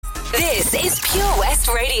This is Pure West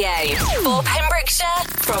Radio for Pembrokeshire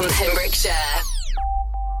from Pembrokeshire.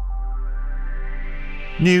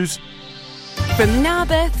 News. From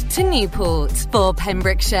Narberth to Newport for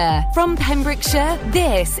Pembrokeshire. From Pembrokeshire,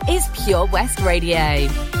 this is Pure West Radio.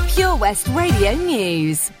 Pure West Radio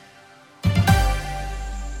News.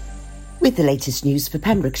 With the latest news for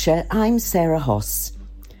Pembrokeshire, I'm Sarah Hoss.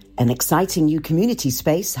 An exciting new community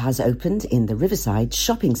space has opened in the Riverside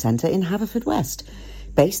Shopping Centre in Haverfordwest.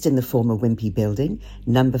 Based in the former Wimpy building,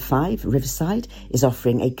 Number 5 Riverside is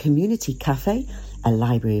offering a community cafe, a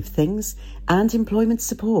library of things and employment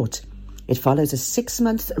support. It follows a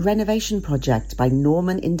 6-month renovation project by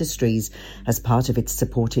Norman Industries as part of its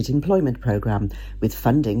supported employment programme with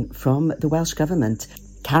funding from the Welsh Government.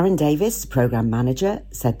 Karen Davis, programme manager,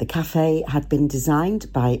 said the cafe had been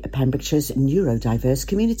designed by Pembrokeshire's neurodiverse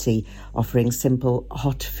community, offering simple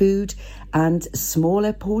hot food and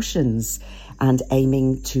smaller portions and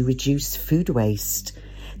aiming to reduce food waste.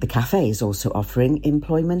 The cafe is also offering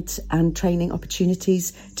employment and training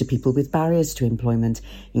opportunities to people with barriers to employment,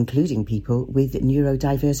 including people with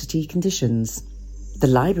neurodiversity conditions. The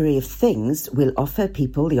Library of Things will offer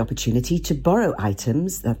people the opportunity to borrow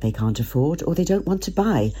items that they can't afford or they don't want to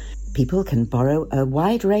buy. People can borrow a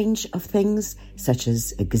wide range of things such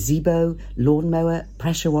as a gazebo, lawnmower,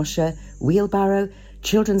 pressure washer, wheelbarrow,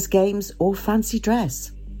 children's games or fancy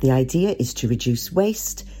dress. The idea is to reduce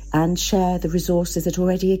waste and share the resources that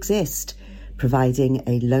already exist, providing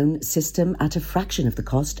a loan system at a fraction of the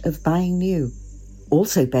cost of buying new.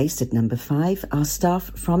 Also based at Number 5 are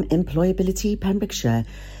staff from Employability Pembrokeshire.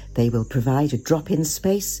 They will provide a drop-in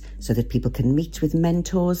space so that people can meet with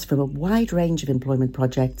mentors from a wide range of employment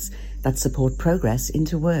projects that support progress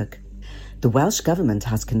into work. The Welsh Government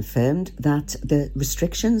has confirmed that the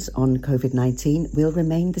restrictions on COVID-19 will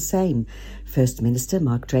remain the same. First Minister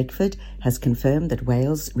Mark Drakeford has confirmed that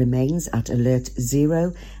Wales remains at alert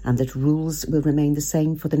 0 and that rules will remain the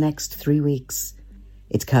same for the next 3 weeks.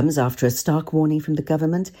 It comes after a stark warning from the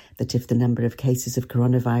government that if the number of cases of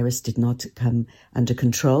coronavirus did not come under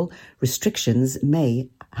control, restrictions may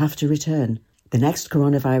have to return. The next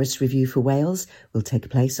coronavirus review for Wales will take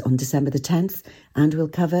place on December the 10th and will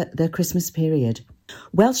cover the Christmas period.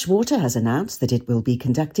 Welsh Water has announced that it will be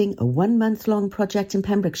conducting a 1-month-long project in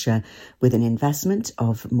Pembrokeshire with an investment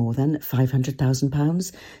of more than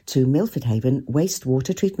 £500,000 to Milford Haven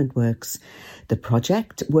Wastewater Treatment Works. The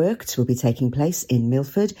project works will be taking place in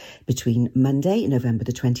Milford between Monday, November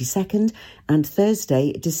the 22nd and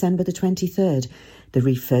Thursday, December the 23rd. The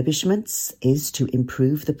refurbishments is to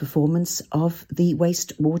improve the performance of the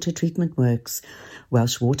wastewater treatment works.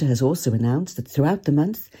 Welsh Water has also announced that throughout the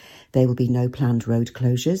month there will be no planned road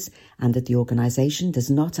closures and that the organisation does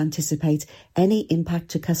not anticipate any impact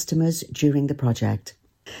to customers during the project.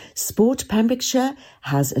 Sport Pembrokeshire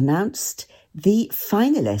has announced the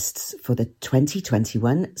finalists for the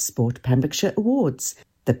 2021 Sport Pembrokeshire Awards.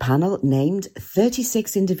 The panel named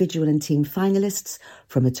 36 individual and team finalists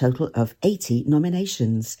from a total of 80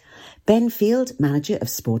 nominations. Ben Field, manager of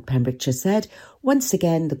Sport Pembrokeshire, said, "Once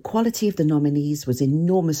again, the quality of the nominees was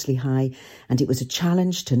enormously high and it was a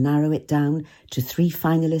challenge to narrow it down to 3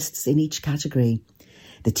 finalists in each category.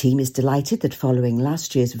 The team is delighted that following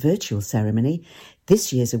last year's virtual ceremony,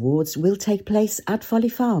 this year's awards will take place at Folly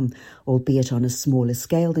Farm, albeit on a smaller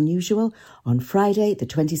scale than usual, on Friday, the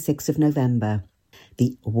 26th of November.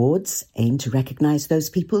 The awards aim to recognise those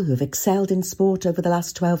people who have excelled in sport over the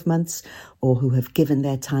last 12 months or who have given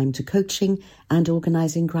their time to coaching and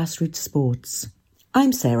organising grassroots sports."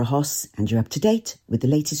 I'm Sarah Hoss and you're up to date with the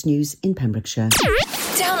latest news in Pembrokeshire.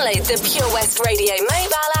 Download the Pure West Radio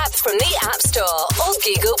mobile app from the App Store or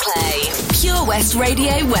Google Play. Pure West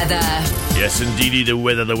Radio weather. Yes, indeedy, the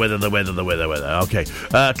weather. Okay,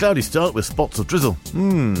 cloudy start with spots of drizzle.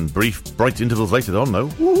 Brief, bright intervals later on, though.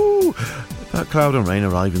 Woo! That cloud and rain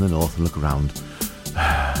arrive in the north and look around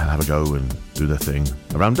and have a go and do their thing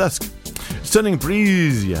around dusk. It's turning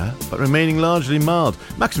breezier, but remaining largely mild.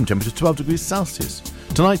 Maximum temperature 12 degrees Celsius.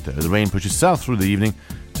 Tonight, though, the rain pushes south through the evening,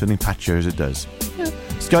 turning patchier as it does.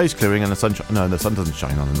 Sky's clearing and the sun doesn't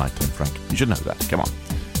shine on the night time, Frank. You should know that. Come on.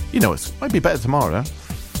 You know it might be better tomorrow, huh?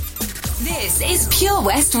 This is Pure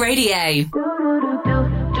West Radio.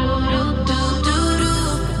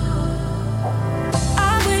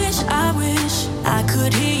 I wish I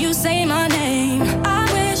could hear you say my name.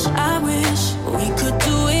 I wish we could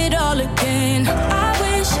do it all again. I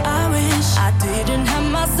wish I didn't have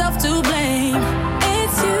myself to blame.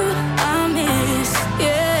 It's you I miss,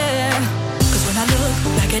 yeah. 'Cause when I look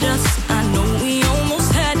back at us, I know we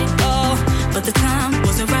almost had it all, but the time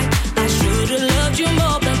wasn't right. I should've loved you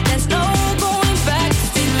more, but there's no going back.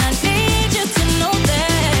 Still I need you to know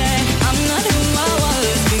that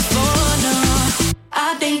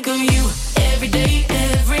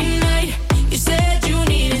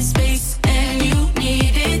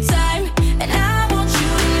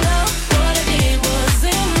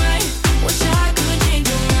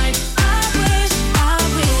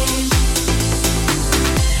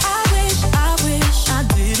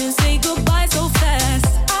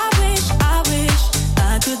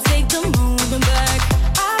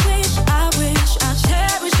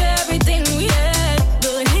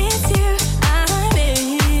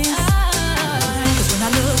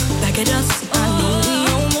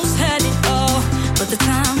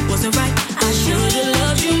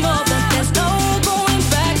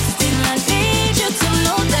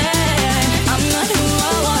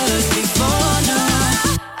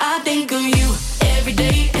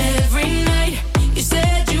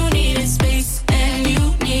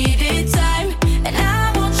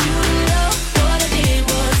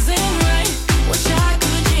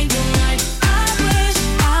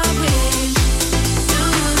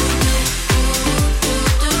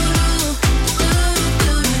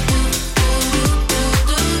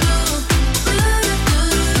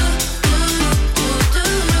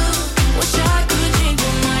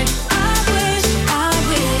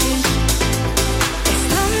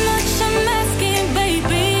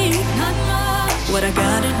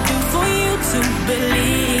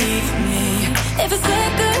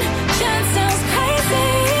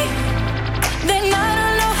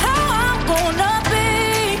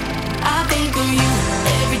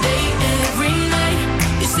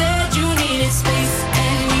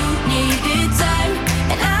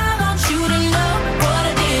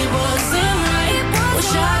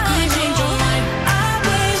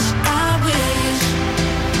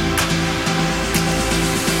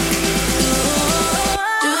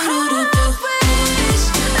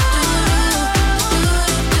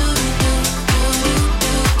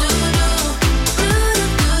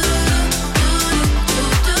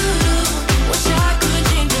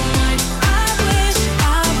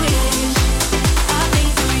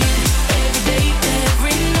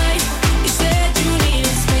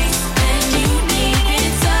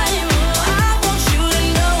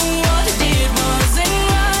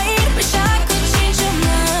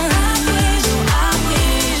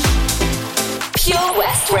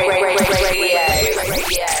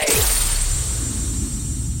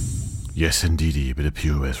Yes, indeedy, a bit of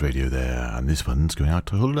Pure West Radio there, and this one's going out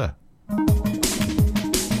to Hulda.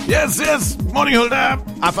 Yes, morning Hulda,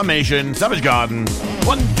 Affirmation, Savage Garden,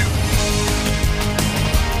 1, 2.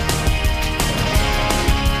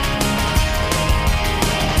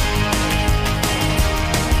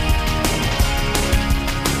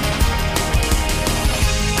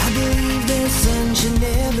 I believe the sun should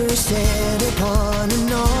never set upon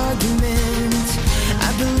an argument.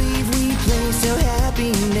 I believe we place our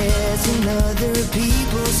happiness in other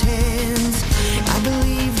people's hands. I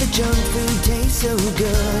believe the junk food tastes so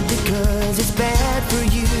good because it's bad for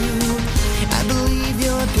you. I believe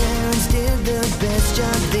your parents did the best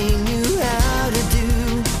job they knew how to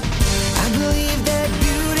do. I believe that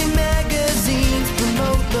beauty magazines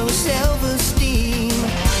promote low self-esteem.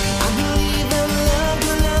 I believe I'm loved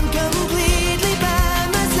when I'm completely by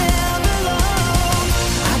myself alone.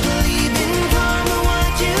 I believe in karma,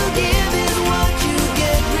 what you give is what you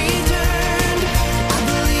get returned. I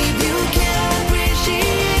believe you can't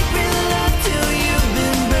appreciate real love till you've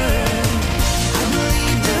been burned. I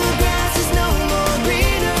believe the grass is no more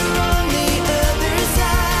greener on the other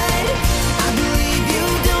side. I believe you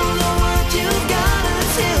don't know what you've got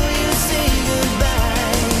until you say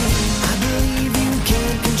goodbye. I believe you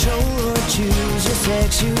can't control or choose your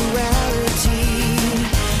sexuality.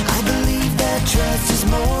 I believe that trust is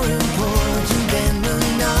more important than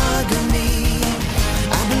monogamy.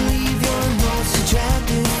 I believe your most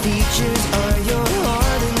attractive features are your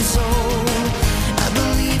heart and soul. I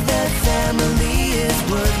believe that family is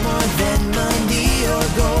worth more than money or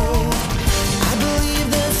gold. I believe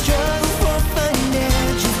the struggle for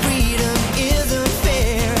financial freedom is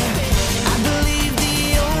unfair. I believe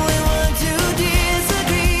the only one to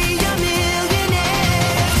disagree are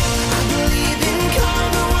millionaires. I believe in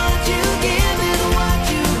karma, what you give is what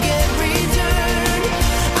you get returned.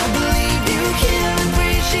 I believe you can't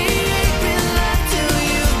appreciate real love till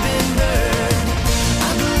you've been burned.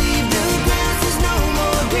 I believe the grass is no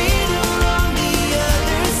more greener on the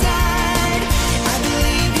other side. I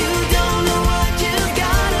believe you don't know what you've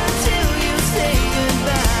got until you say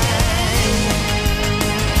goodbye.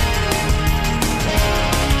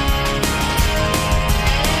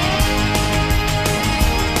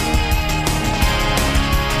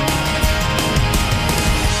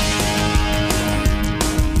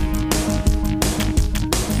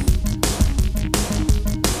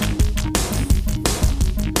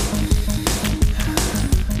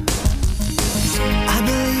 I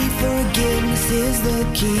believe forgiveness is the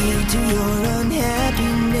key to your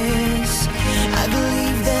unhappiness. I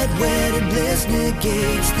believe that wedded bliss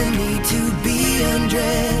negates the need to be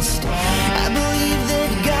undressed. I believe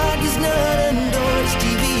that God does not endorse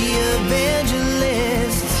TV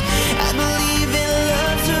evangelists. I believe in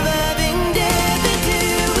love surviving death into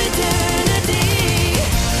eternity.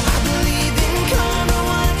 I believe in karma,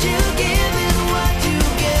 what you give is what you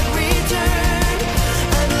get returned.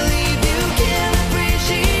 I believe you can't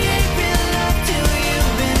appreciate real love till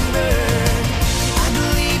you've been burned. I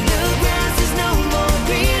believe the grass is no more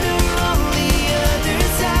greener on the other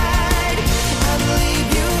side. I believe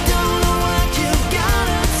you don't know what you've got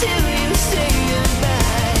until you say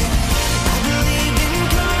goodbye. I believe in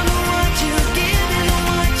karma, what you give is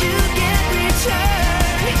what you get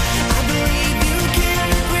returned. I believe you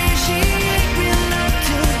can't appreciate real love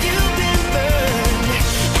till you've been burned.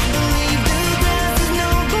 I believe the grass is no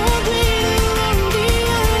more greener on the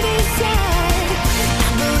other side. I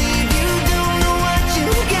believe you don't know what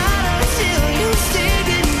you've got until you say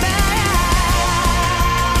goodbye.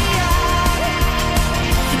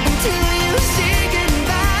 Until you say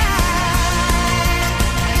goodbye.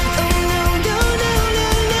 Oh no, no, no, no,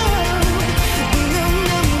 no. No,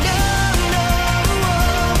 no,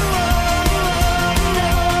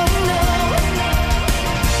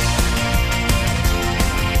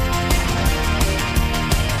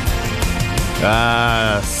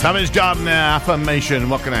 no, Savage Garden Affirmation,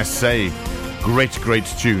 what can I say? Great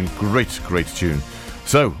tune, great tune.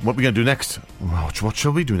 So, what are we going to do next? What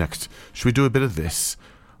shall we do next? Should we do a bit of this?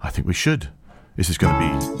 I think we should. This is going to be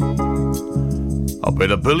a bit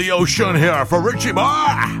of Billy Ocean here for Richie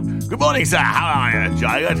Moore. Good morning, sir. How are you?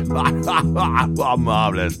 Enjoying it? Oh,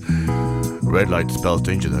 marvellous. Red light spells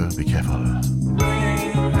danger, though. Be careful.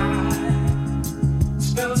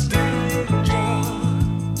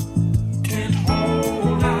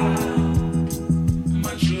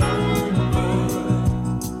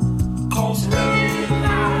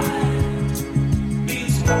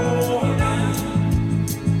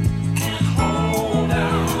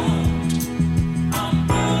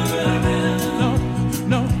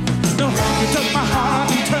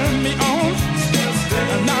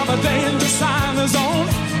 Another day in the silent zone.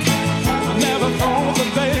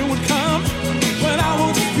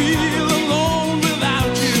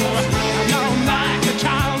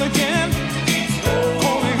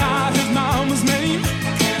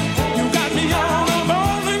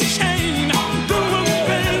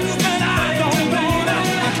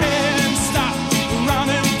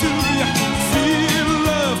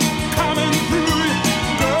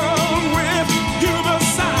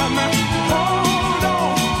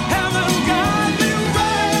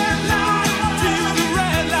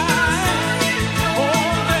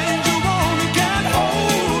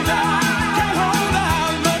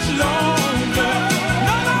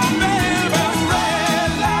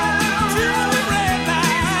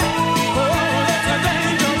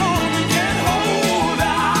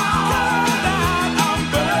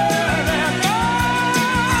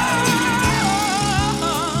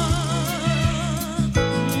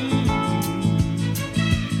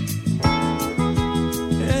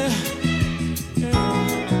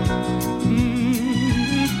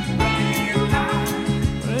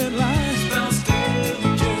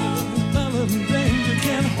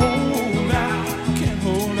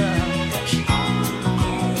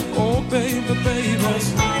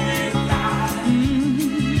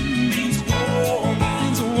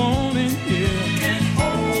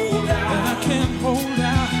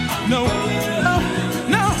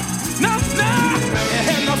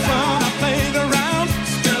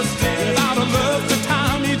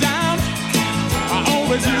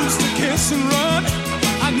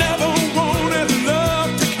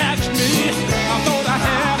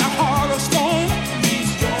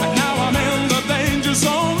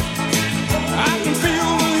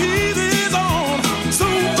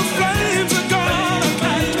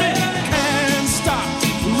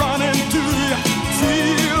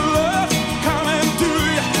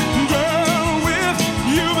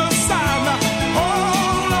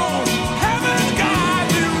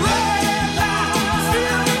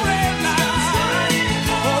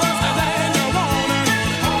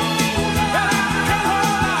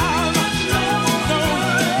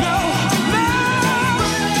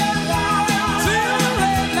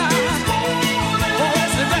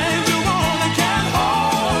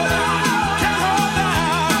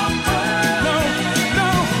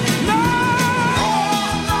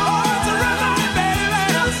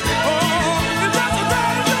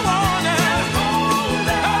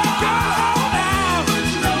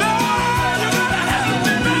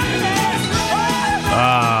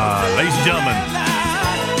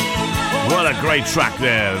 great track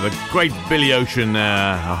there. The great Billy Ocean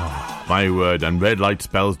there. Oh, my word. And red light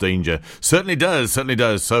spells danger. Certainly does, certainly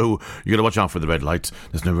does. So you got to watch out for the red lights.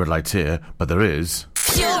 There's no red lights here, but there is.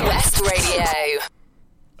 Pure West Radio.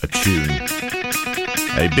 A tune.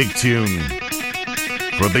 A big tune.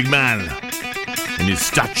 For a big man. In his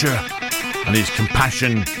stature. And his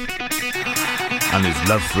compassion. And his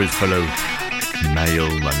love for his fellow male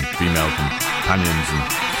and female companions.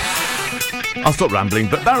 And I'll stop rambling,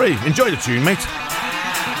 but Barry, enjoy the tune, mate.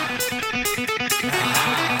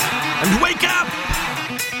 And wake up!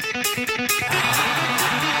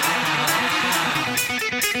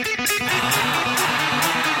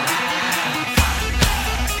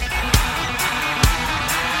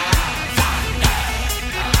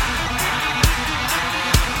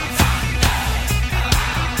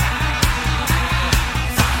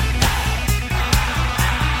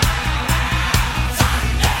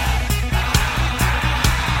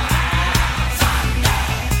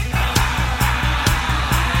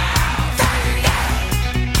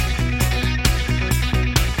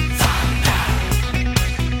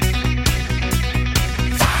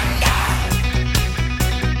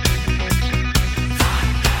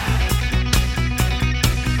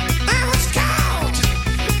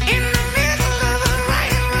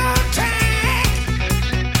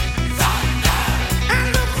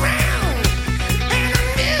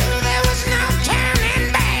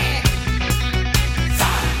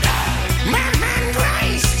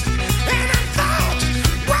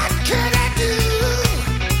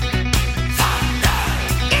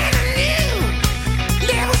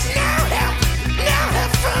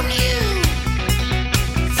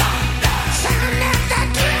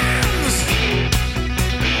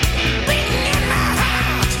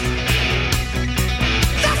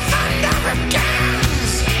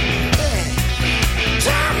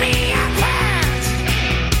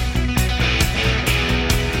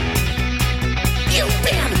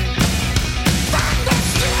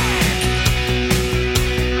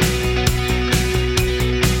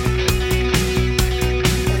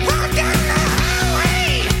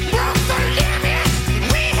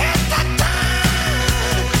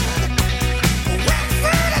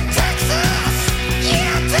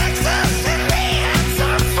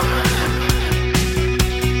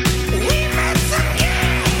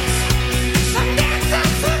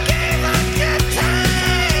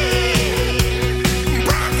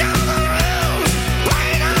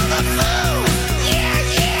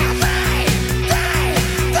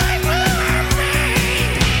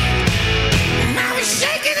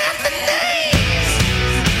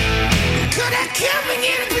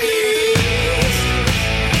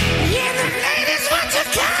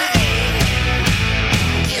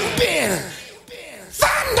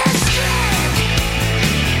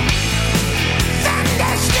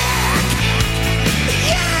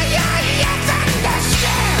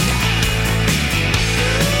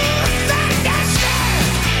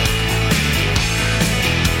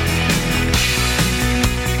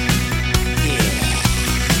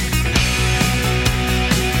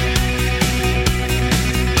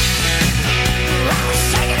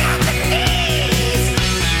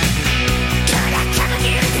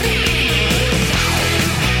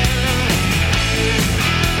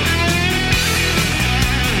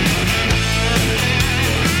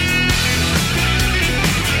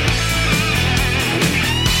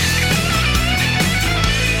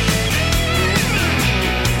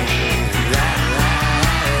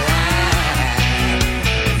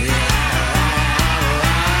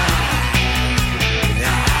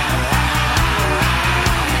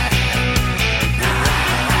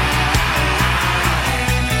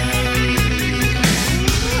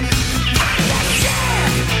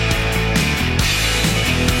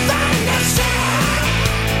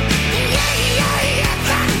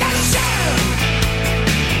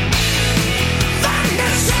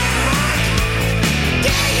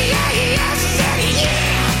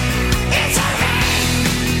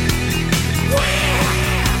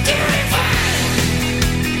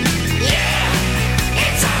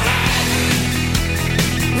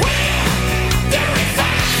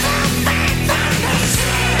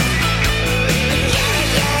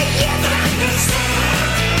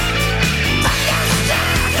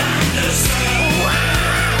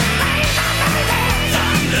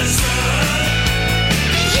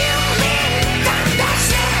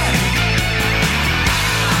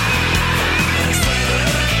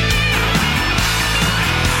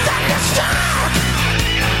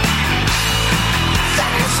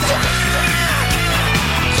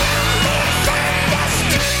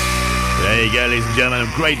 There you go, ladies and gentlemen.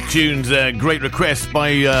 Great tunes, great request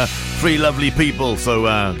by three lovely people, so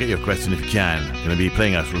get your request in if you can. Going to be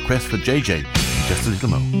playing a request for JJ in just a little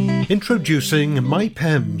more. Introducing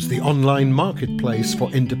MyPems, the online marketplace for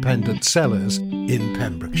independent sellers in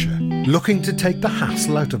Pembrokeshire. Looking to take the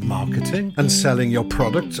hassle out of marketing and selling your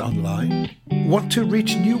products online? Want to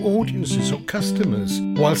reach new audiences or customers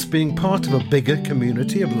whilst being part of a bigger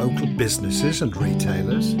community of local businesses and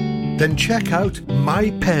retailers? Then check out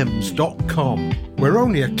mypems.com. We're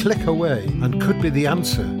only a click away and could be the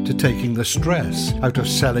answer to taking the stress out of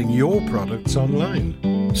selling your products online.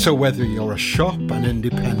 So whether you're a shop, an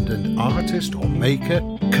independent artist or maker,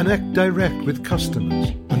 connect direct with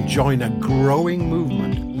customers and join a growing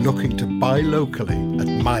movement looking to buy locally at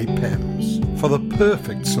MyPems. For the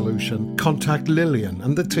perfect solution, contact Lillian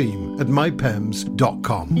and the team at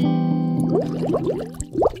mypems.com.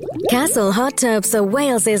 Castle Hot Tubs are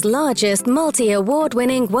Wales's largest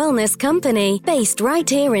multi-award-winning wellness company, based right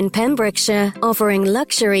here in Pembrokeshire, offering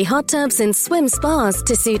luxury hot tubs and swim spas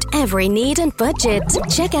to suit every need and budget.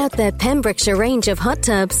 Check out their Pembrokeshire range of hot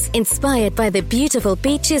tubs, inspired by the beautiful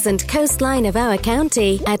beaches and coastline of our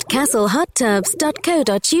county, at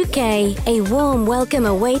castlehottubs.co.uk. A warm welcome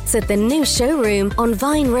awaits at the new showroom on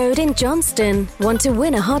Vine Road in Johnston. Want to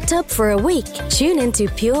win a hot tub for a week? Tune into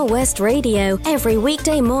Pure West Radio every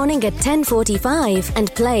weekday morning at 10:45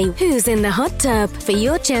 and play Who's in the Hot Tub for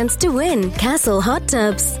your chance to win. Castle Hot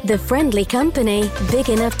Tubs, the friendly company, big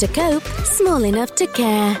enough to cope, small enough to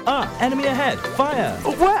care. Ah, enemy ahead, fire!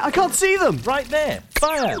 Oh, where? I can't see them! Right there,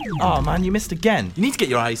 fire! Oh man, you missed again. You need to get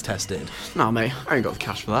your eyes tested. Nah mate, I ain't got the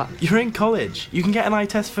cash for that. You're in college. You can get an eye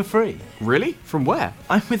test for free. Really? From where?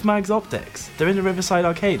 I'm with Mags Optics. They're in the Riverside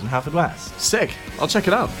Arcade in Haverfordwest. Sick. I'll check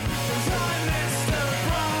it out.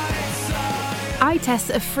 Eye tests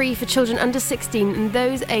are free for children under 16 and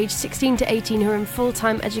those aged 16 to 18 who are in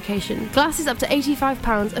full-time education. Glasses up to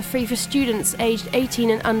 £85 are free for students aged 18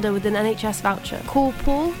 and under with an NHS voucher. Call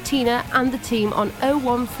Paul, Tina and the team on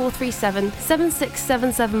 01437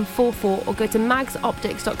 767744 or go to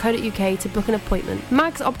magsoptics.co.uk to book an appointment.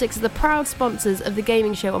 Mags Optics are the proud sponsors of the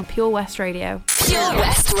gaming show on Pure West Radio. Pure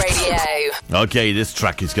West Radio. Okay, this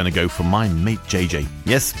track is going to go for my mate JJ.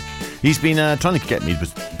 Yes, he's been trying to get me,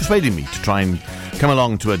 persuading me to try and come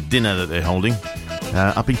along to a dinner that they're holding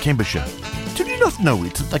up in Cambridgeshire. Did you not know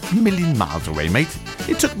it's like a million miles away, mate?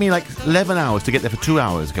 It took me like 11 hours to get there for 2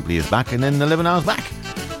 hours a couple of years back, and then 11 hours back.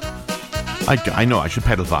 I know I should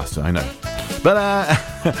pedal faster, I know. But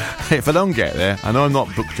if I don't get there, I know I'm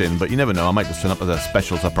not booked in, but you never know, I might just turn up as a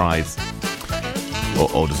special surprise.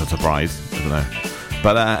 Or just a surprise, I don't know.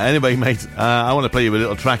 But anyway, mate, I want to play you a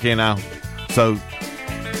little track here now. So,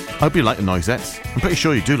 I hope you like the noisettes. I'm pretty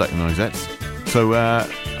sure you do like the noisettes. So, I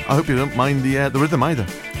hope you don't mind the rhythm either.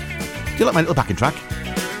 Do you like my little backing track?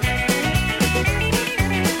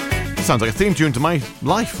 Sounds like a theme tune to my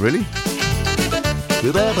life, really.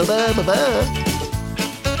 You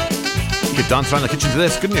could dance around the kitchen to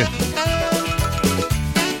this, couldn't you?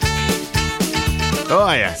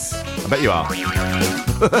 Oh, yes. I bet you are.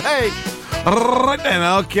 Hey! Right then,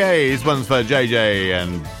 okay. This one's for JJ,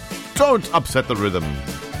 and don't upset the rhythm.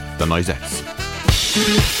 The noisettes.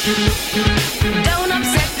 Don't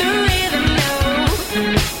upset the rhythm, no.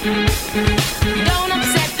 Don't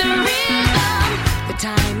upset the rhythm. The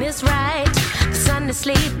time is right. The sun is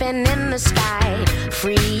sleeping in the sky.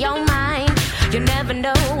 Free your mind. You never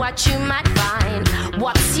know what you might find.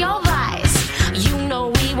 What's your vice? You know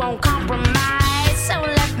we won't compromise. So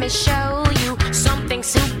let me show you something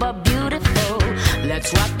super beautiful.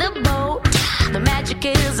 Let's rock the boat. The magic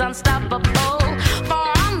is unstoppable. For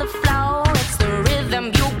on the floor, it's the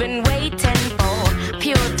rhythm you've been waiting for.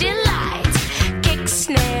 Pure delight, kick,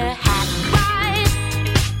 snare, hat, ride.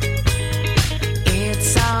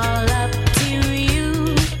 It's all up to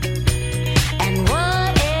you. And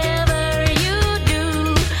whatever you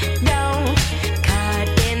do, don't cut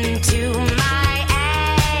into my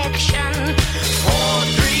action. 4,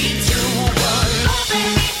 3, 2, 1. Oh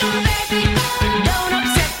baby, oh baby, oh. Don't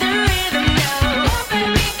upset the rhythm, no. Oh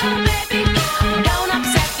baby, oh baby, oh. Don't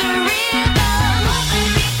upset the rhythm. Oh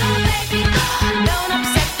baby, oh baby, oh. Don't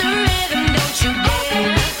upset the rhythm, don't you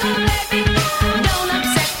dare. Oh baby, oh. Don't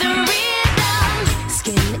upset the rhythm.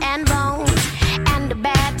 Skin and bones and a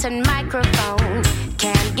bat and microphone.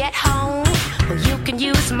 Can't get home, well you can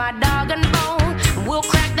use my dog and bone. We'll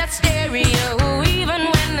crack that stereo even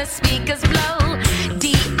when the speakers blow.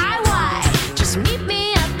 DIY, just meet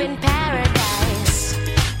me up in paradise.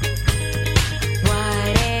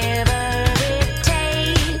 Whatever it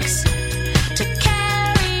takes to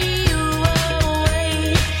carry you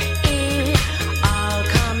away. It all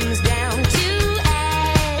comes down to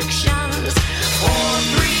actions. 4,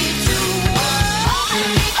 3, 2, 1. Oh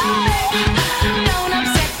baby, oh baby.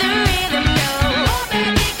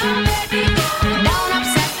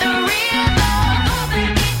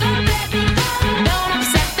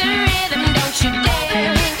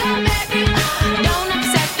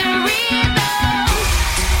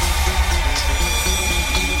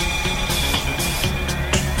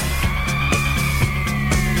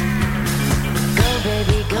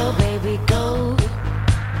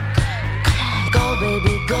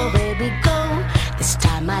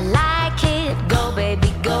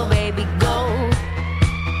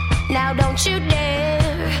 don't you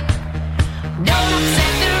dare. Don't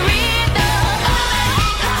upset the rhythm.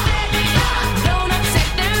 Don't upset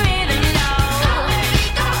the rhythm, no.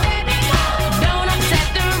 Don't upset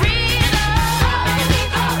the rhythm.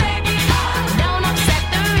 Don't upset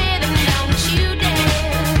the rhythm, don't you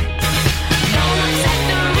dare. Don't upset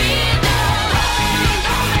the rhythm. Don't upset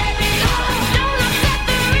the rhythm, no. Don't upset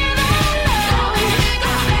the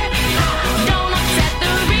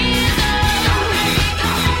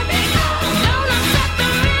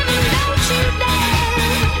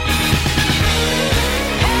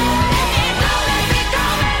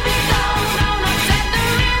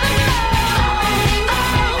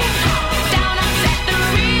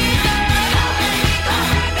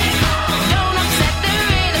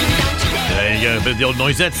There you go, a bit of the old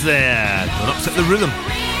noisettes there. Don't upset the rhythm.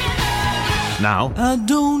 Now. I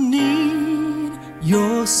don't need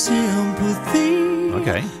your sympathy.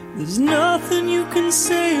 Okay. There's nothing you can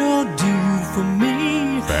say or do for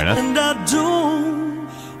me. Fair enough. And I don't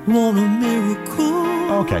want a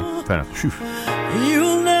miracle. Okay, fair enough. Phew.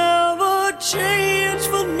 You'll never change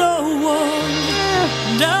for no one.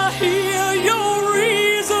 And I hear your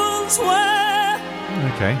reasons why.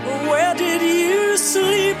 Okay. Where did you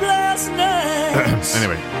sleep last night?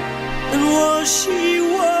 Anyway, And was she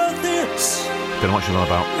worth it? don't know what she's on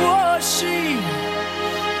about. Was she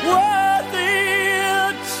worth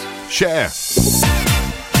it? Share.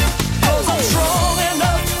 'Cause I'm strong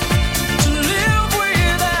enough to live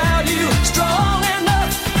without you. Strong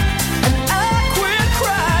enough, and I quit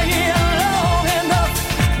crying long enough.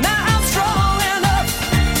 Now I'm strong enough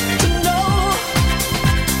to know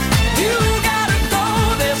you gotta go.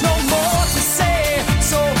 There's no more to say,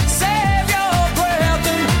 so save your breath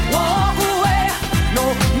and walk away. No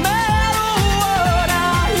matter what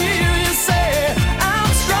I hear you say, I'm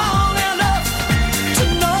strong enough to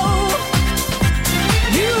know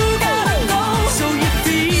you gotta go. So you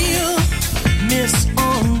feel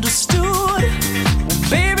misunderstood? Well,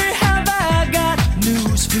 baby, have I got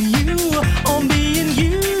news for you on being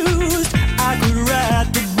used? I could write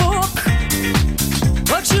the book,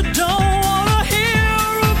 but you don't wanna hear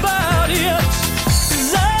about it.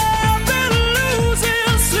 'Cause I've been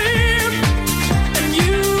losing sleep, and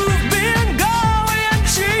you've been going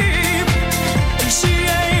cheap. And she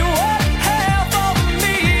ain't what half of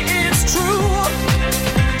me is true.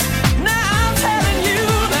 Now I'm telling you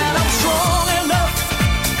that I'm strong enough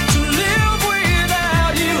to live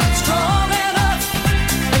without you. Strong enough,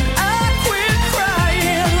 and I quit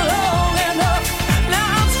crying long enough. Now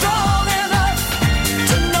I'm strong enough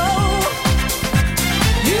to know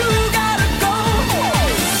you gotta go.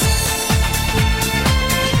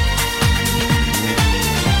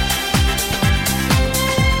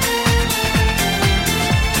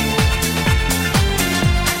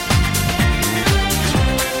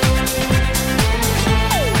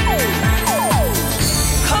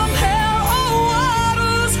 Come hell or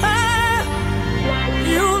waters high,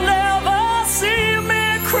 you'll never see me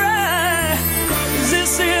cry. 'Cause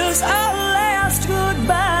this is our last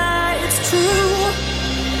goodbye, it's true.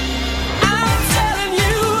 I'm telling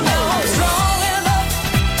you now I'm strong enough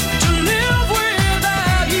to live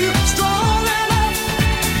without you. Strong enough,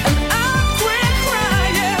 and I quit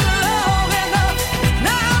crying long enough.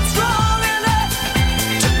 Now I'm strong enough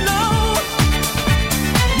to know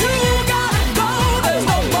you gotta go. There's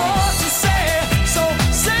no more to say, so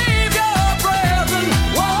save your breath and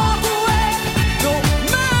walk away. No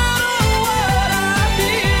matter what I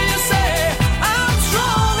hear you say, I'm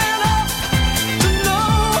strong enough to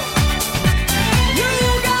know you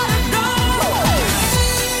gotta go.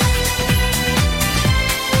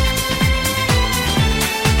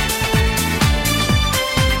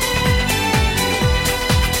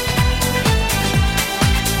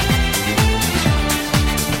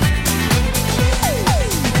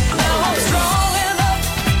 Now I'm strong enough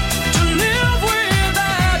to live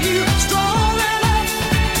without you. Strong enough,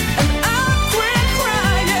 and I quit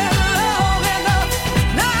crying long enough.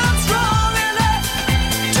 Now I'm strong enough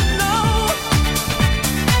to know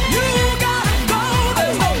you gotta go.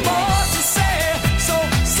 There's no more to say, so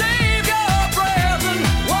save your breath and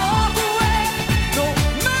walk away. No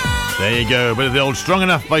matter. There you go, a bit of the old Strong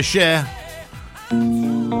Enough by Cher.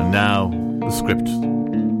 And now, the script.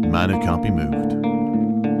 Man Who Can't Be Moved.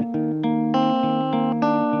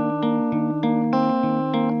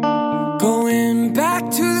 Going back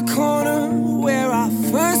to the corner where I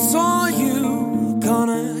first saw you.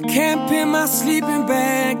 Gonna camp in my sleeping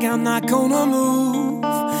bag, I'm not gonna move.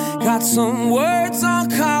 Got some words on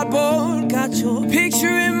cardboard, got your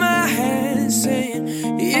picture in my hand, saying,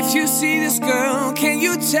 if you see this girl, can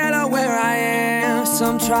you tell her where I am?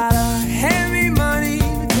 Some try to hand me money,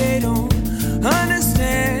 but they don't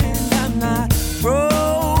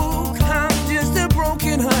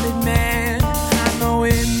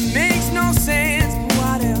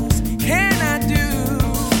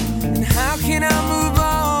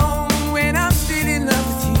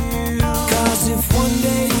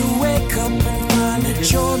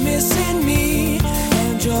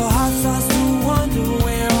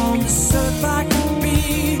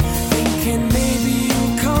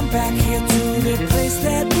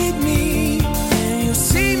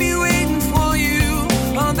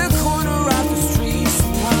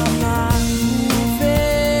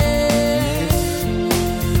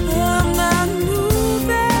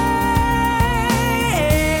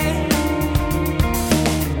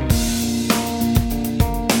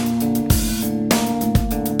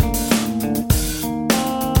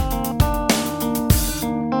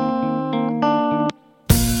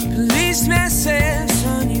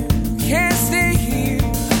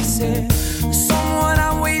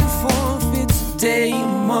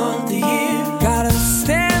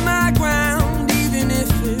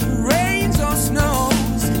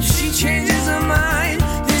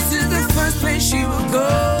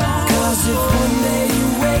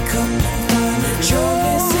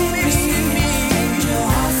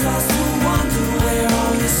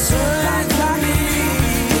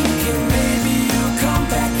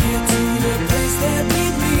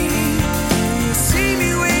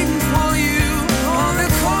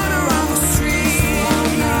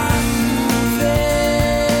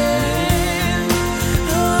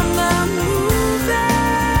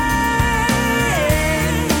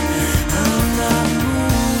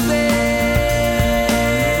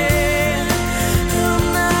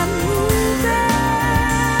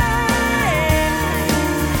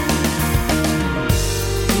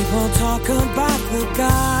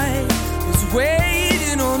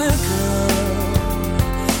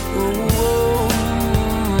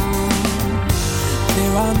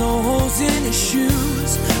in his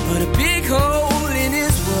shoes, but a big hole in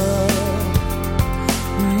his world.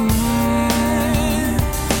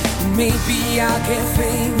 Maybe I'll get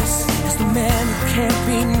famous as the man who can't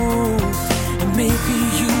be moved. And maybe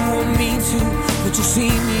you want me to, but you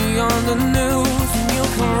see me on the news and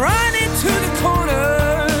you'll come running to the corner,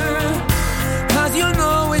 'cause you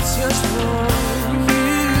know it's just for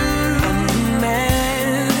you. I'm the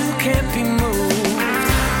man who can't be moved.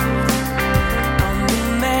 I'm the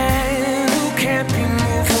man who can't be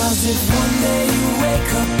moved. 'Cause if one day you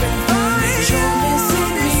wake up and find that you're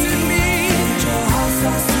missing me, and your heart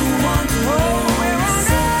starts to wonder, oh, where on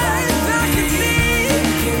earth I can be,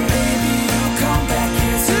 thinking maybe you'll come back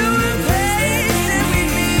here to the place that we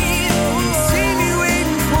meet. See me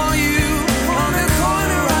waiting for you on the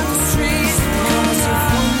corner of the street. 'Cause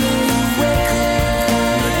if one day you wake up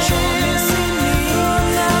and you're missing me,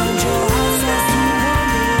 and your heart starts to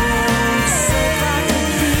wonder, so I can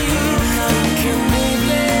be, thinking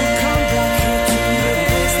maybe you'll come back here to the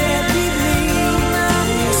place that we meet.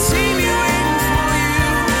 See me waiting for you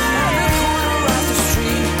on the corner of the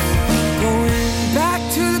street. Going back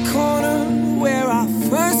to the corner where I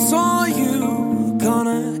first saw you.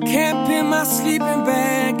 Gonna camp in my sleeping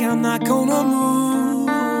bag, I'm not gonna move.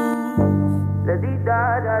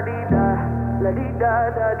 La-dee-da-da-dee-da,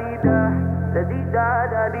 la-dee-da-da-dee-da,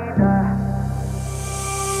 la-dee-da-da-dee-da.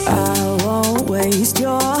 I won't waste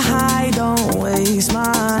your high, don't waste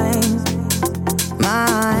mine.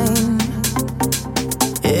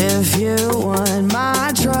 If you want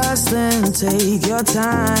my trust, then take your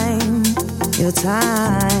time, your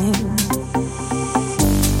time.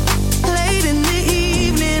 Late in the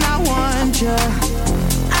evening, I want you.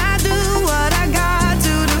 I do what I got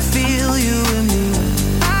to feel you and me.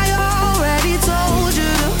 I already told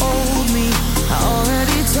you to hold me. I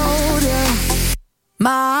already told you.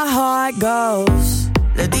 My heart goes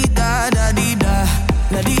la-dee-da-da-dee-da,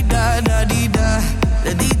 la-dee-da-da-dee-da,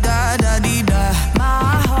 la-dee-da-da-dee-da.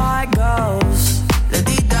 My heart goes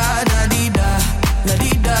la-dee-da-da-dee-da,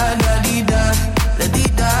 la-dee-da-da-dee-da,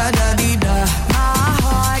 la-dee-da-da-dee-da. My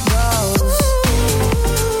heart goes.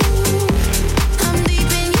 I'm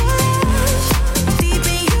deep in your love, deep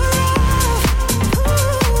in your love.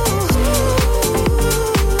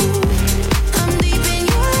 I'm deep in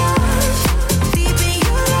your love, deep in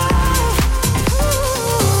your love.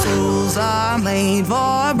 Rules are made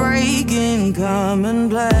for breaking. Come and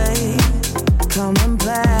play, come and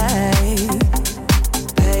play.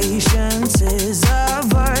 Patience is a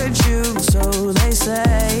virtue, so they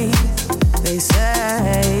say, they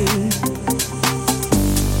say.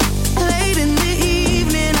 Late in the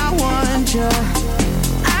evening, I want you.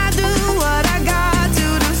 I do what I got to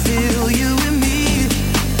feel you and me.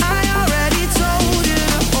 I already told you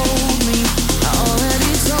to hold me. I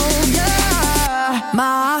already told you.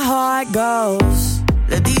 My heart goes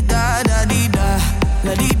la-dee-da-da-dee-da,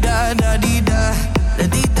 la-dee-da-da-dee-da,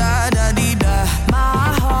 la-dee-da-da-dee-da.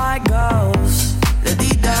 My heart goes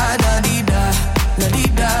la-dee-da-da-dee-da,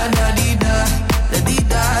 la-dee-da-da-dee-da,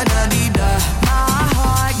 la-dee-da-da-dee-da. My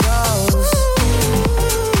heart goes.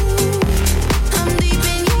 I'm deep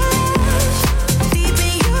in your love, deep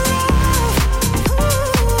in your love.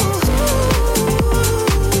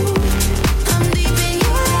 I'm deep in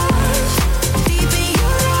your love, deep in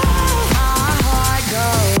your love. My heart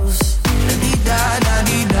goes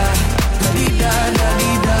la-dee-da-da-dee-da,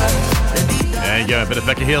 la-dee-da-da-dee-da, la-dee-da. There you go, a bit of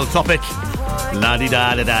Becky Hill topic.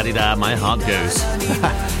 La-di-da-da-da-di-da, my heart goes.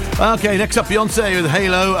 Okay, next up Beyonce with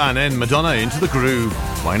Halo, and then Madonna Into the Groove.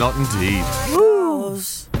 Why not indeed?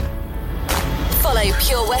 Follow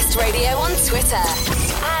Pure West Radio on Twitter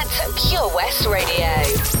 @Pure West Radio.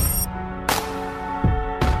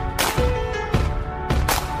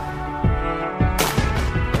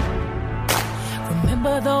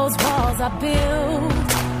 Remember those walls I built?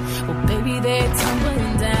 Well, baby, they're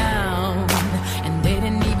tumbling down. And they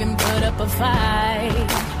didn't even put up a fight.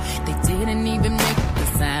 They didn't even make the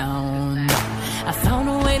sound. I found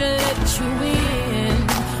a way to let you in,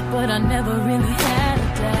 but I never really had a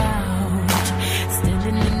doubt.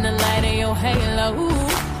 Standing in the light of your halo,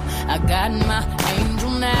 I got my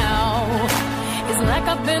angel now. It's like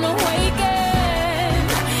I've been awakened.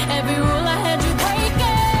 Every rule I had you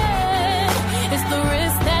breaking. It's the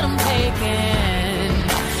risk that I'm taking.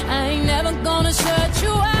 I ain't never gonna shut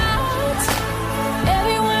you out.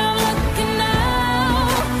 Everywhere I'm looking now,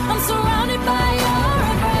 I'm surrounded by your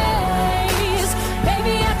embrace.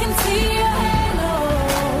 Baby, I can see your halo.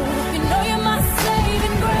 You know you're my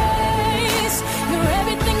saving grace. You're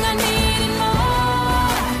everything I need and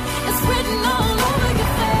more. It's written all over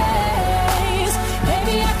your face.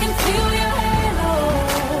 Baby, I can feel your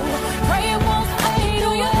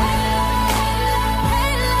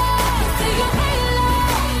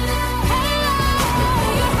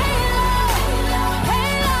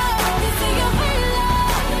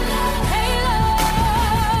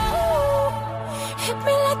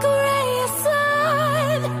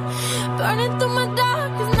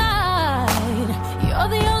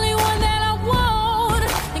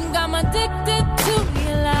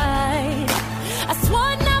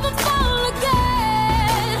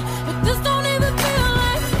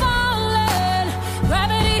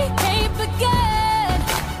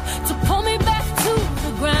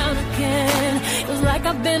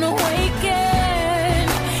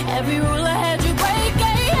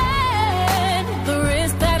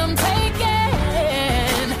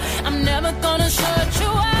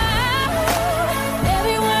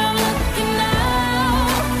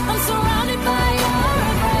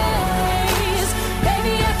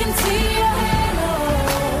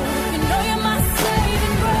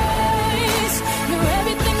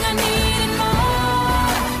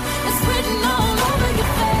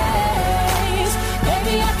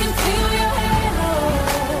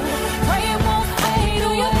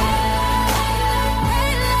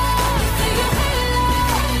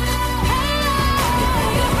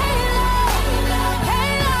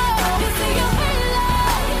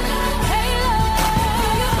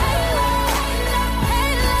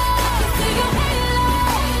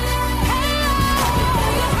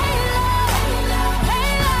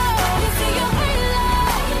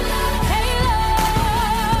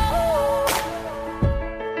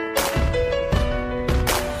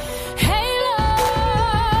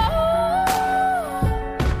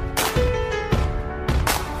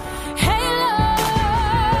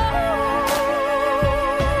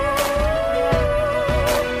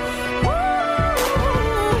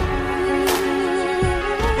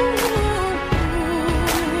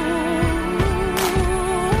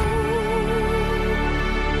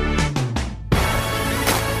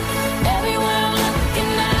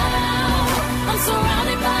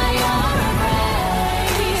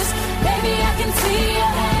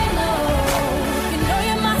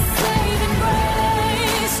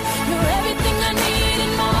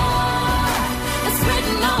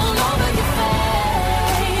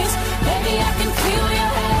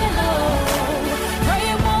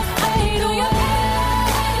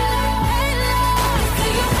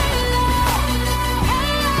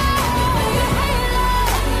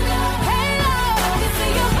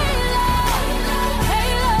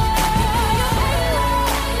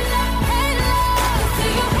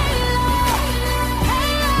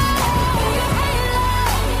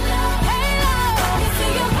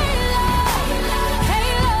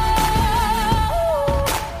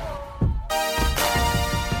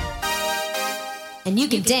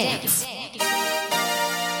you dance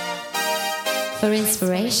for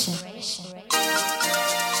inspiration.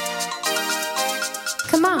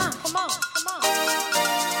 Come on.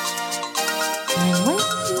 And wait.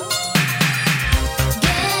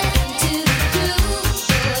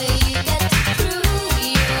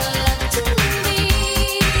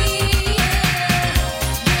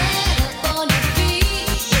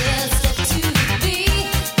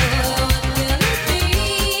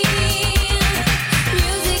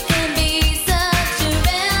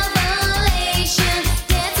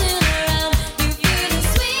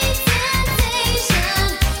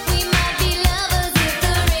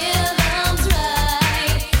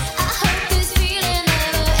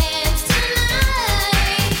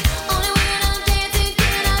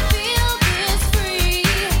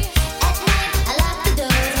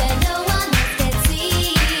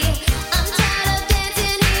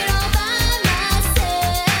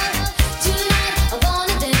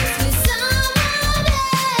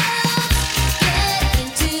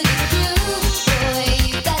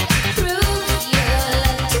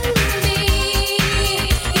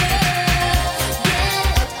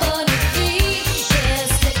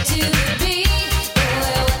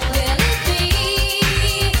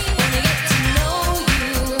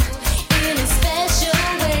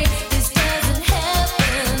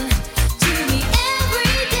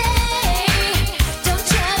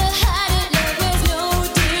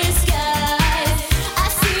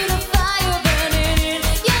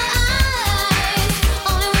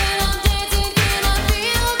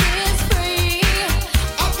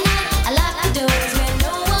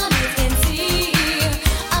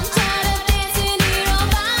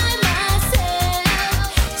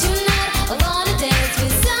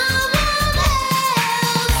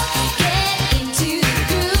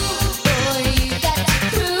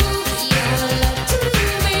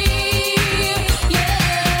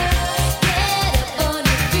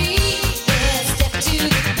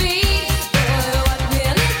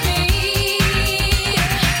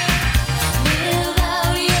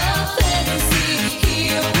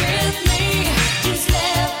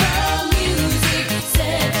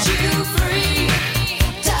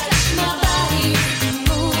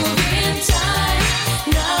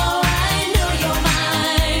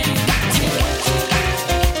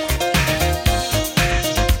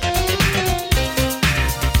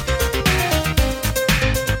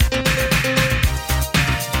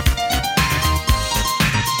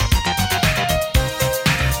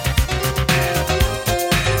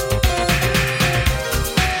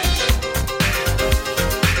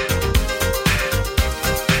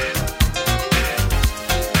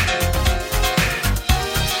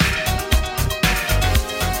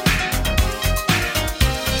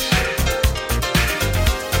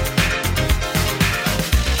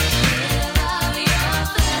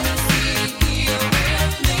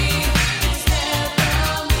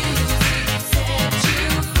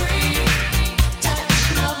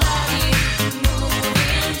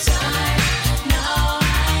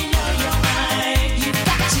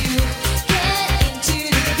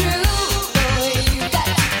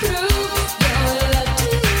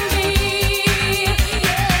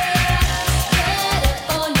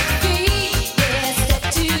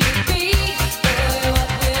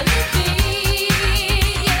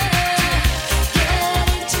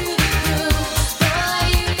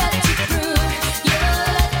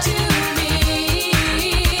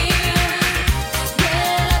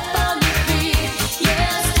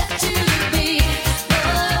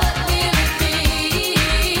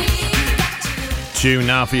 Tune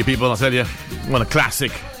now for you people, I'll tell you. Well, a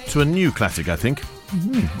classic to a new classic, I think.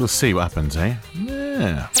 We'll see what happens, eh?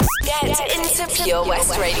 Yeah. Get into Pure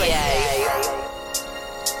West Radio.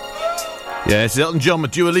 Yeah, it's Elton John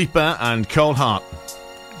with Dua Lipa and Cold Heart.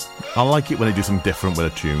 I like it when they do something different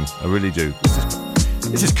with a tune. I really do.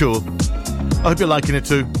 This is cool. I hope you're liking it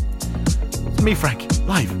too. It's me, Frank,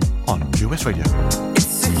 live on Pure West Radio.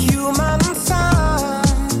 It's a human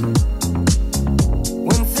sign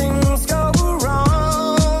when things go wrong.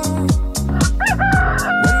 When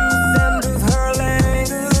the scent of her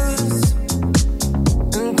lingers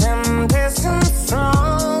and temptation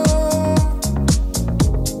strong.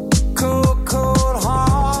 Cold, cold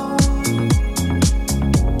heart,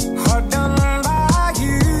 hard done by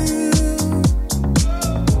you.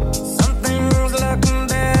 Something's looking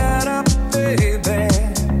better, baby.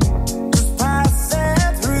 Just pass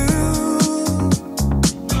it through.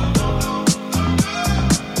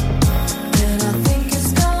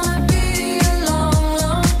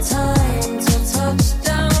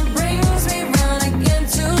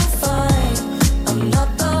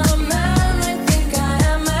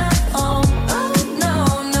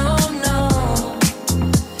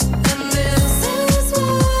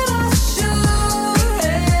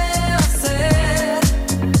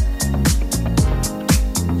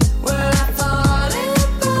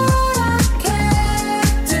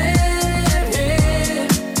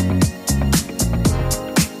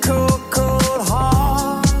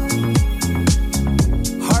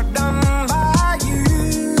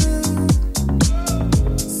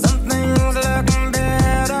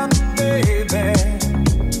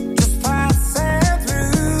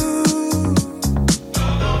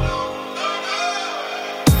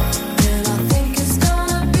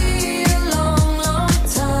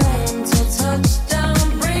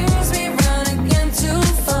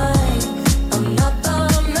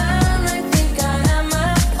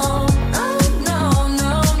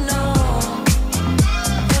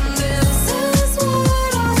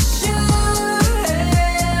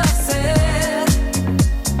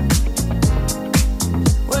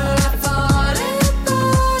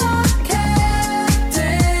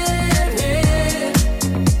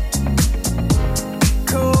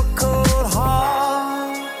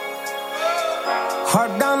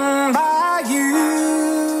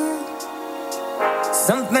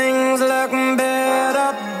 looking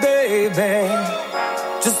better, baby.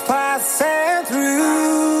 Just passing through.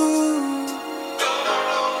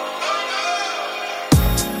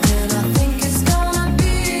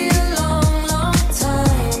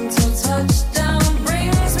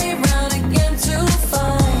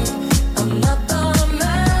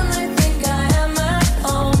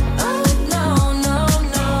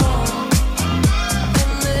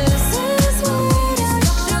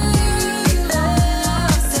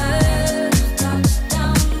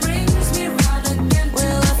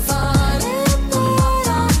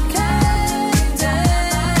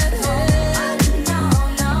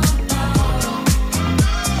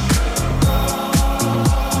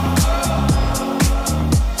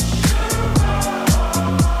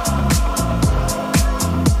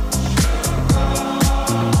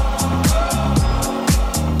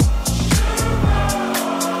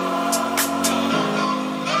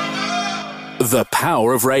 The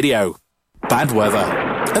power of radio. Bad weather.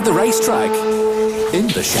 At the racetrack. In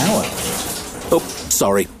the shower. Oh,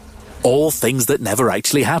 sorry. All things that never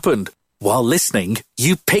actually happened. While listening,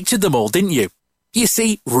 you pictured them all, didn't you? You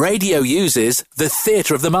see, radio uses the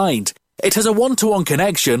theatre of the mind. It has a one-to-one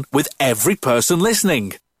connection with every person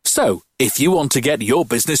listening. So, if you want to get your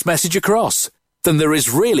business message across, then there is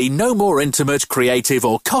really no more intimate, creative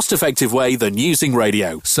or cost-effective way than using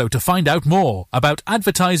radio. So to find out more about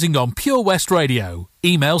advertising on Pure West Radio,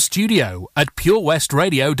 email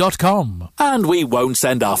studio@purewestradio.com. And we won't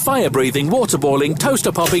send our fire-breathing, water-boiling,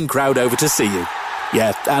 toaster-popping crowd over to see you.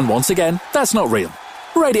 Yeah, and once again, that's not real.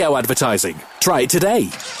 Radio advertising. Try it today.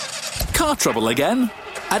 Car trouble again?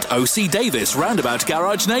 At OC Davis Roundabout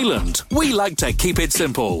Garage Neyland, we like to keep it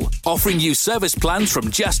simple, offering you service plans from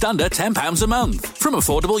just under £10 a month, from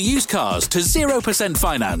affordable used cars to 0%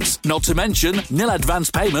 finance, not to mention nil advance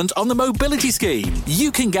payment on the mobility scheme. You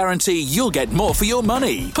can guarantee you'll get more for your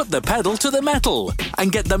money. Put the pedal to the metal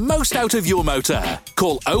and get the most out of your motor.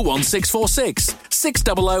 Call 01646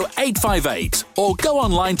 600 858 or go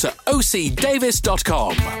online to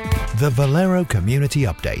ocdavis.com. The Valero Community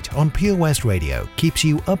Update on Pure West Radio keeps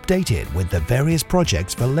you updated with the various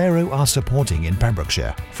projects Valero are supporting in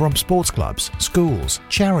Pembrokeshire, from sports clubs, schools,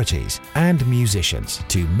 charities and musicians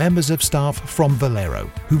to members of staff from Valero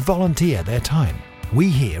who volunteer their time. We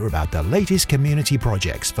hear about the latest community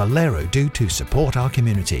projects Valero do to support our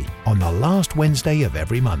community on the last Wednesday of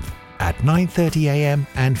every month at 9:30 a.m.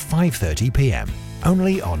 and 5:30 p.m.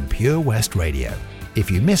 only on Pure West Radio. If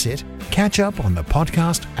you miss it, catch up on the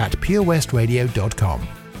podcast at purewestradio.com.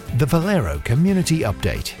 The Valero Community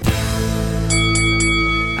Update.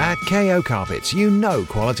 At KO Carpets, you know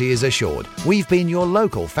quality is assured. We've been your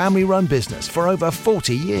local family-run business for over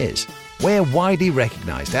 40 years. We're widely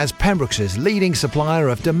recognised as Pembrokeshire's leading supplier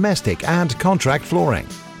of domestic and contract flooring.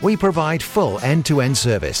 We provide full end-to-end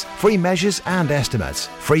service, free measures and estimates,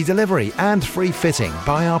 free delivery and free fitting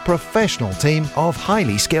by our professional team of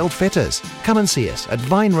highly skilled fitters. Come and see us at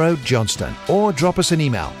Vine Road, Johnston, or drop us an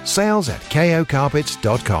email,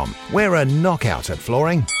 sales@kocarpets.com. We're a knockout at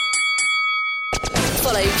flooring.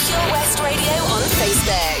 Follow Pure West Radio on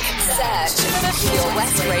Facebook. Search for Pure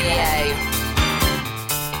West Radio.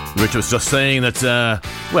 Richard was just saying that,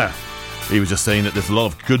 he was just saying that there's a lot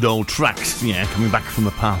of good old tracks, coming back from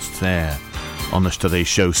the past there on this today's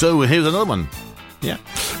show. So here's another one. Yeah.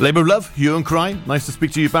 Labour of Love, Hue and Cry. Nice to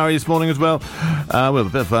speak to you, Barry, this morning as well. We'll have a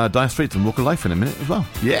bit of Dire Straits and Walk of Life in a minute as well.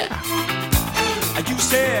 Yeah. You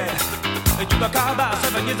said that you were called about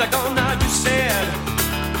 7 years ago. Now you said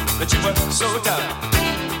that you were so tough.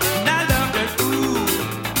 And I loved it, ooh.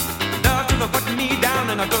 Love you put me down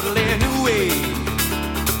in a totally new way.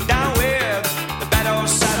 Down with the bad old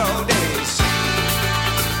sad old days.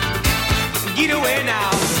 Get away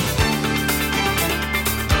now.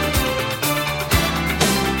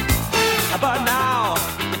 But now,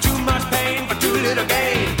 too much pain for too little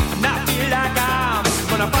gain. And I feel like I'm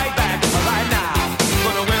gonna fight back right now.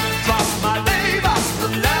 Gonna withdraw my labor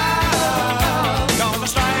love. Gonna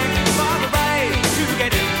strike for the right to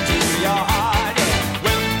get into your heart. Yeah.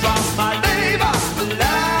 Withdraw my labor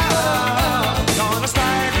love. Gonna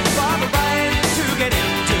strike for the right to get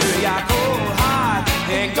into your cold heart.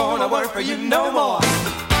 Ain't gonna work for you no more.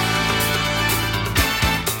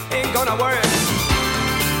 Ain't gonna work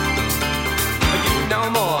no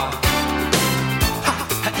more.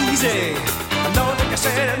 Easy. I know that you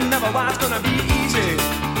said it never was gonna be easy,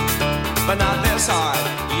 but not this hard.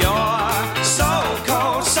 You're so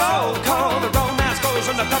cold, so cold. The romance goes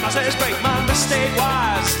when the promises break. My mistake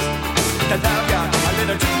was to love you a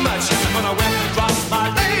little too much. I'm gonna withdraw my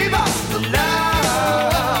labor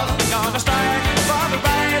love. Gonna strike for the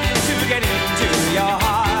right to get into your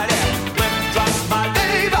heart. Withdraw my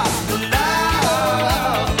labor love.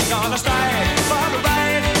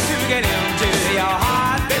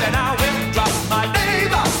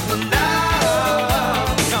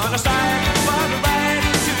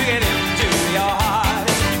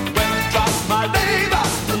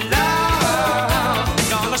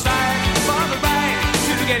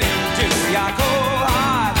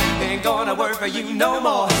 for you no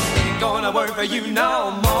more. Ain't gonna work for you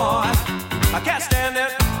no more. I can't stand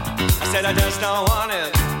it. I said I just don't want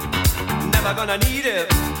it. Never gonna need it.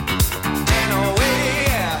 Ain't no way.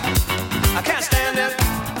 I can't stand it.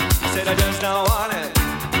 I said I just don't want it.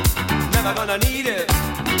 Never gonna need it.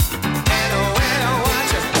 Ain't no way I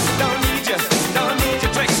want you. Don't need you. Don't need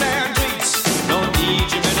your tricks and treats. Don't need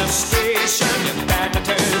your administration. Your bad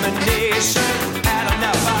determination. Had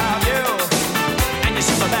enough of you and your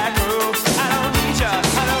super bad crew. I don't need you.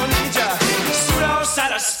 I don't need you. Pseudo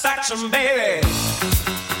satisfaction, baby.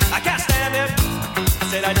 I can't stand it. I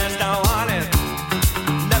said I just don't want it.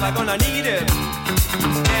 Never gonna need it.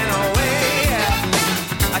 Ain't no way.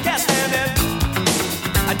 I can't stand it.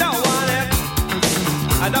 I don't want it.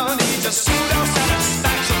 I don't need your pseudo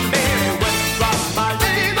satisfaction, baby. Withdraw my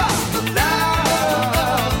labor,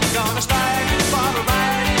 love. Gonna strike for the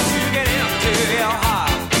right to get into your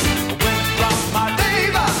heart. Withdraw my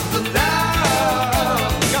labor,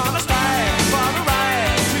 love. Gonna strike for the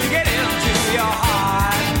right to get into your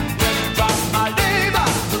heart. Withdraw my labor,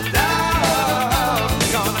 love.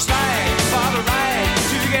 Gonna strike for the right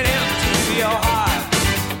to get into your heart.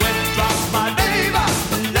 Withdraw my labor,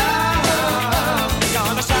 love.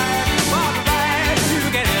 Gonna strike for the right to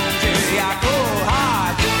get into your cold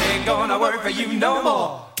heart. Ain't gonna work for you no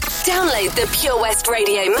more. Download the Pure West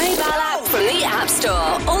Radio mobile app from the App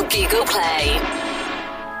Store or Google Play.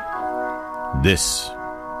 This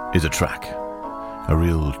is a track, a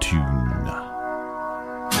real tune.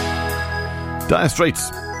 Dire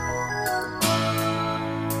Straits,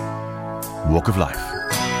 Walk of Life.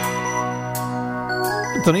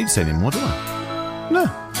 I don't need to say any more, do I? No.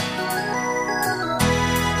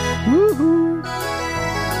 Woohoo!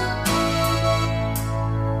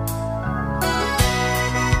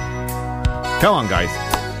 Come on, guys.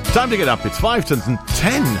 Time to get up. It's 5 to 10.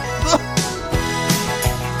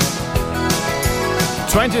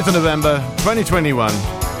 20th of November, 2021.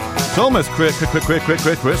 It's almost Christmas.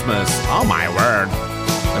 Oh, my word.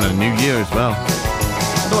 And a new year as well.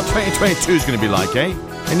 I know what 2022 is going to be like, eh?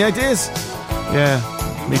 Any ideas? Yeah,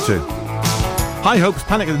 me too. High Hopes,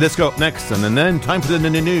 Panic at the Disco up next, and then time for the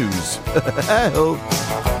news.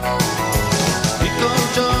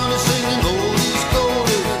 Johnny singing oldies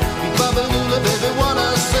goldie, Babalula, baby, what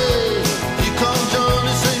I say. You come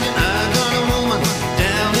Johnny singing, I got a woman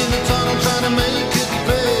down in the tunnel trying to make it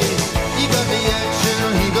pay. He got the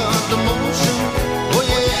action, he got the motion. Oh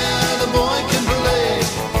yeah, the boy can play.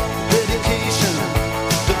 Dedication,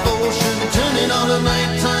 devotion, turning on the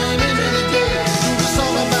nighttime into the day. Do the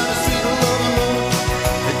song about a sweet love and moon.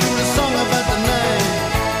 They do the song about the night.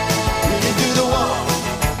 Really do the walk.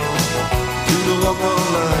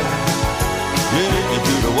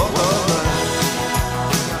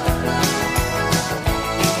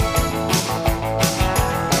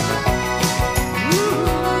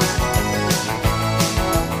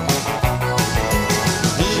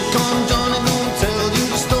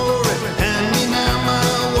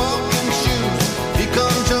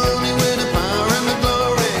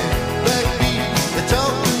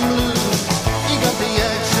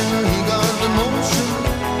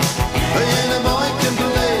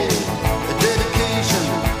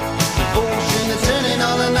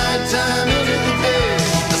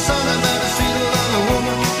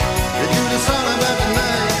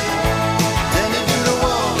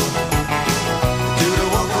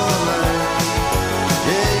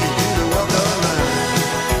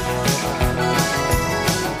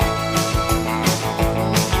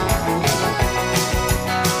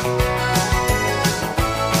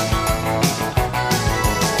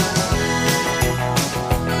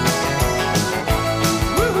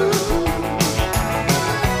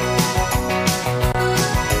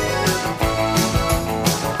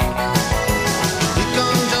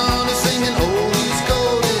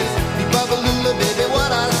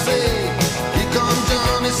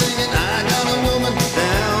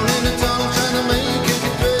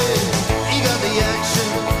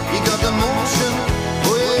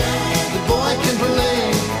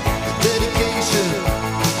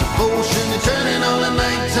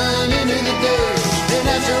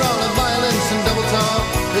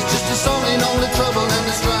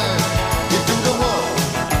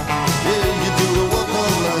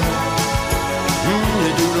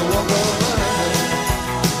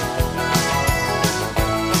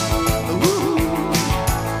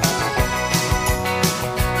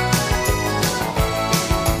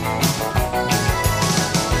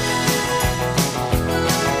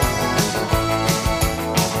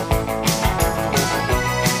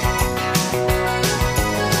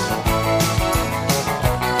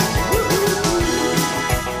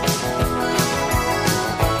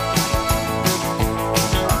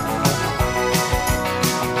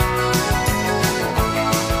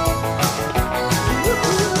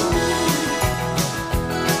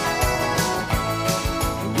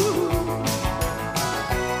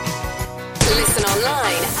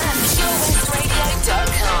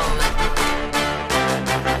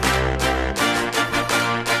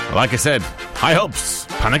 Like I said, high hopes,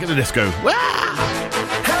 Panic at the Disco.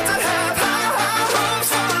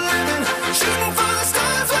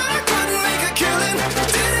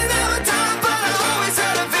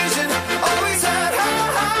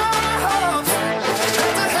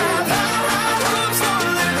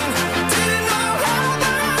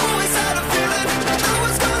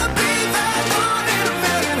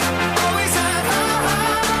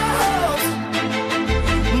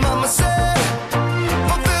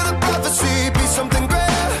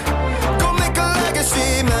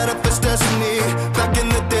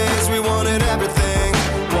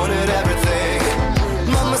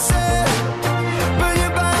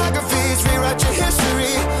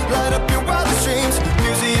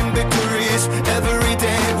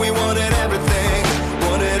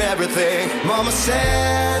 Mama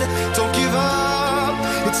said, don't give up,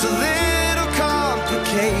 it's a little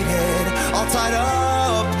complicated, all tied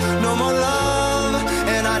up, no more love,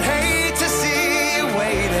 and I'd hate to see you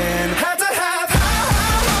waiting. Had to have high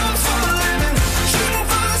hopes for a living, shooting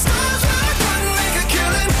for the stars but I couldn't make a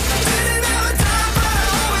killing, didn't have a time but I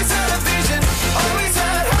always had a vision, always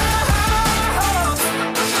had high hopes.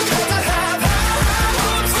 Had to have high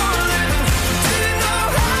hopes for a living, didn't know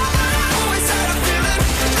how but I always had a feeling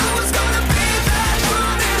I was gonna be that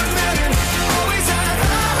one in a million, always had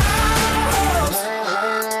high hopes.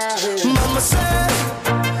 Mama said,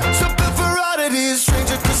 something for oddities,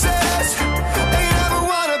 stranger kisses, ain't ever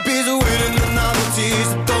wannabes, waiting the novelties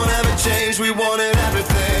that don't ever change. We wanted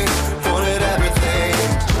everything, wanted everything.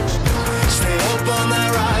 Stay up on that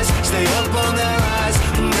rise, stay up on that rise,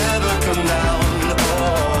 never come down.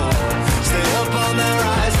 Oh, stay up on that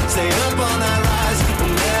rise, stay up on that rise,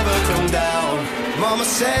 never come down. Mama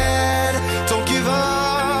said, don't give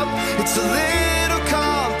up, it's a little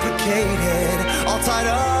complicated, all tied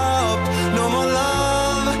up, no more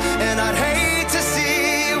love, and I'd hate to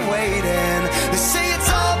see you waiting. They say